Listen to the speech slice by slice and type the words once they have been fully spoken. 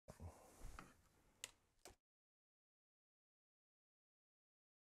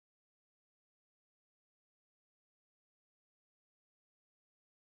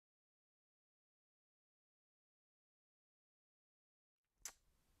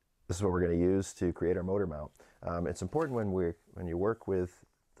This is what we're going to use to create our motor mount. It's important when you work with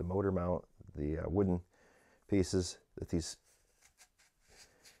the motor mount, the wooden pieces, that the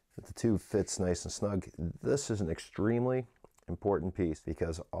tube fits nice and snug. This is an extremely important piece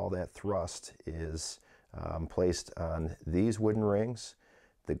because all that thrust is placed on these wooden rings,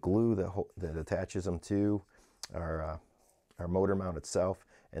 the glue that attaches them to our motor mount itself,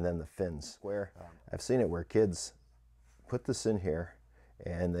 and then the fins. I've seen it where kids put this in here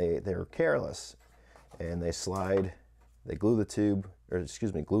and they're careless and they glue the tube, or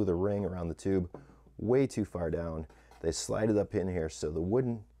excuse me, glue the ring around the tube way too far down. They slide it up in here so the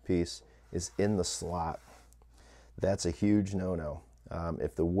wooden piece is in the slot. That's a huge no-no.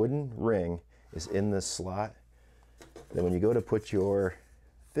 If the wooden ring is in this slot, then when you go to put your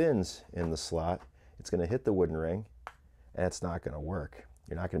fins in the slot, it's going to hit the wooden ring and it's not going to work.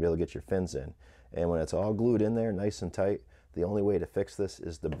 You're not going to be able to get your fins in. And when it's all glued in there nice and tight, the only way to fix this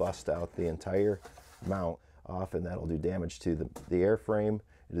is to bust out the entire mount off, and that'll do damage to the airframe.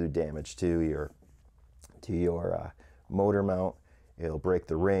 It'll do damage to your motor mount. It'll break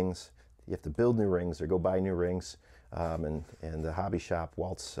the rings. You have to build new rings or go buy new rings. And the hobby shop,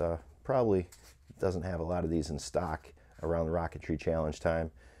 Waltz, probably doesn't have a lot of these in stock around the Rocketry Challenge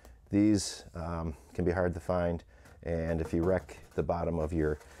time. These can be hard to find, and if you wreck the bottom of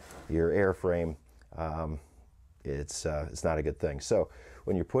your airframe, it's not a good thing. So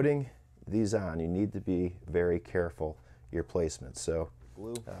when you're putting these on, you need to be very careful your placement. So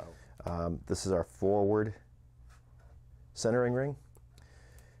this is our forward centering ring.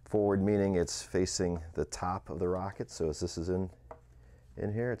 Forward meaning it's facing the top of the rocket. So as this is in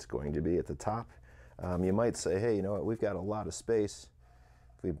here, it's going to be at the top. You might say, hey, you know what, we've got a lot of space.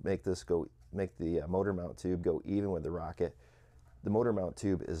 If we make the motor mount tube go even with the rocket, the motor mount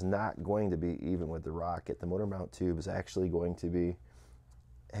tube is not going to be even with the rocket. The motor mount tube is actually going to be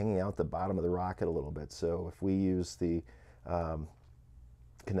hanging out the bottom of the rocket a little bit. So if we use the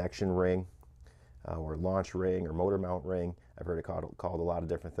connection ring or launch ring or motor mount ring, I've heard it called a lot of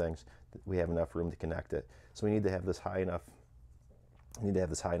different things, we have enough room to connect it. So we need to have this high enough. We need to have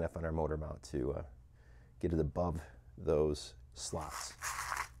this high enough on our motor mount to get it above those slots.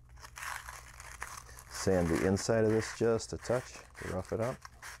 Sand the inside of this just a touch to rough it up.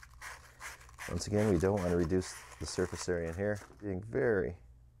 Once again, we don't want to reduce the surface area in here. Being very,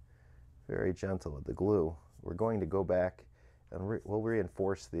 very gentle with the glue. We're going to go back and we'll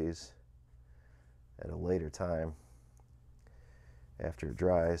reinforce these at a later time after it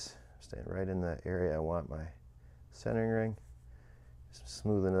dries. Staying right in the area I want my centering ring. Just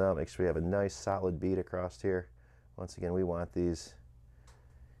smoothing it out, make sure we have a nice solid bead across here. Once again, we want these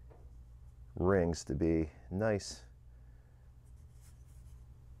rings to be nice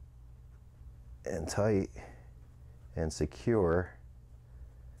and tight and secure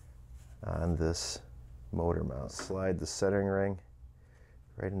on this motor mount. Slide the centering ring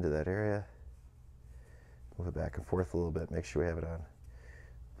right into that area. Move it back and forth a little bit. Make sure we have it on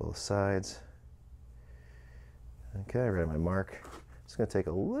both sides. Okay, right on my mark. Just going to take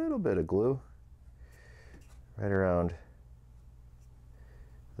a little bit of glue right around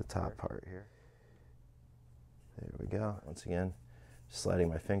the top part here. There we go. Once again, sliding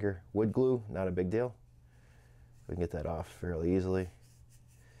my finger. Wood glue, not a big deal. We can get that off fairly easily.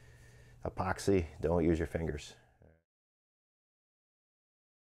 Epoxy, don't use your fingers.